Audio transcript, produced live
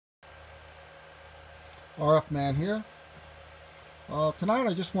RF Man here. Tonight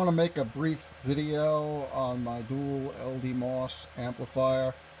I just want to make a brief video on my dual LDMOS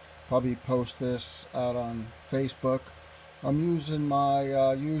amplifier. Probably post this out on Facebook. I'm using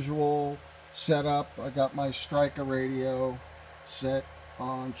my usual setup. I got my Striker radio set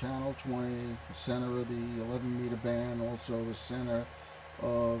on channel 20, the center of the 11 meter band, also the center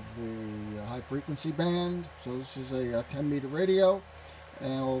of the high frequency band. So this is a 10 meter radio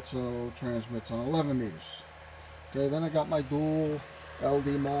and also transmits on 11 meters. Okay, then I got my dual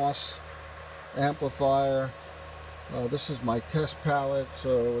LDMOS amplifier. This is my test palette.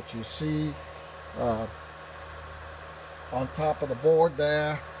 So what you see on top of the board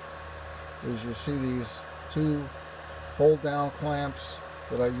there is you see these two hold down clamps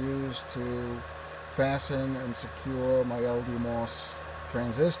that I use to fasten and secure my LDMOS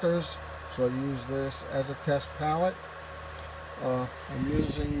transistors. So I use this as a test palette. I'm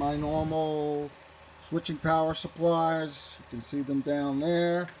using my normal switching power supplies. You can see them down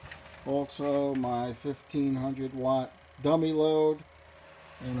there. Also my 1500 watt dummy load,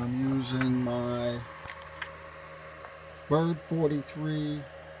 and I'm using my Bird 43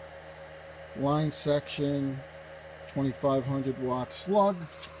 line section 2500 watt slug,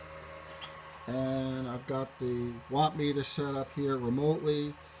 and I've got the watt meter set up here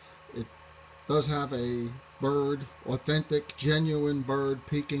remotely. It does have a Bird, authentic genuine Bird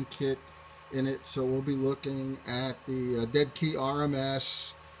peaking kit in it, so we'll be looking at the dead key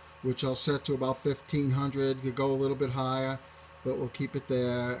RMS, which I'll set to about 1500. Could go a little bit higher, but we'll keep it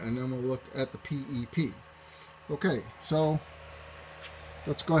there, and then we'll look at the PEP. Okay, so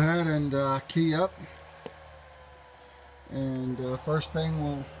let's go ahead and key up. And first thing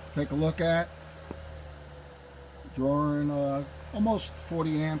we'll take a look at, drawing almost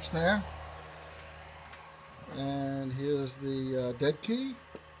 40 amps there. And here's the dead key.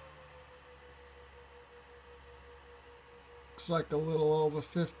 Looks like a little over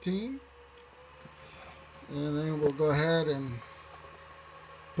 15. And then we'll go ahead and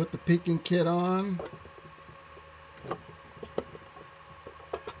put the peaking kit on.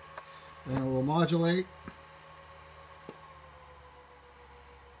 And we'll modulate.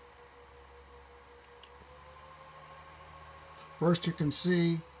 First, you can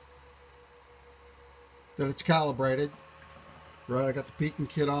see that it's calibrated. Right, I got the peaking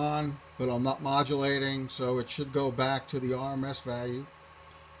kit on, but I'm not modulating, so it should go back to the RMS value.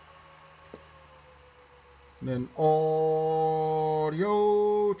 And then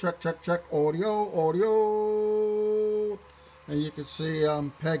audio, check, audio. And you can see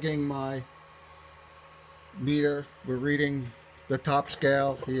I'm pegging my meter. We're reading the top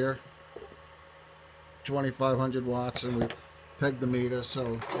scale here, 2500 watts, and we pegged the meter,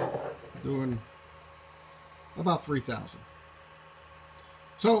 so doing about 3000.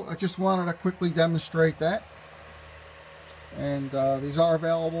 So I just wanted to quickly demonstrate that, and these are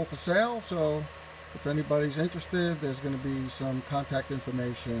available for sale, so if anybody's interested, there's going to be some contact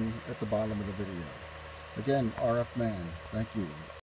information at the bottom of the video. Again, RF Man, thank you.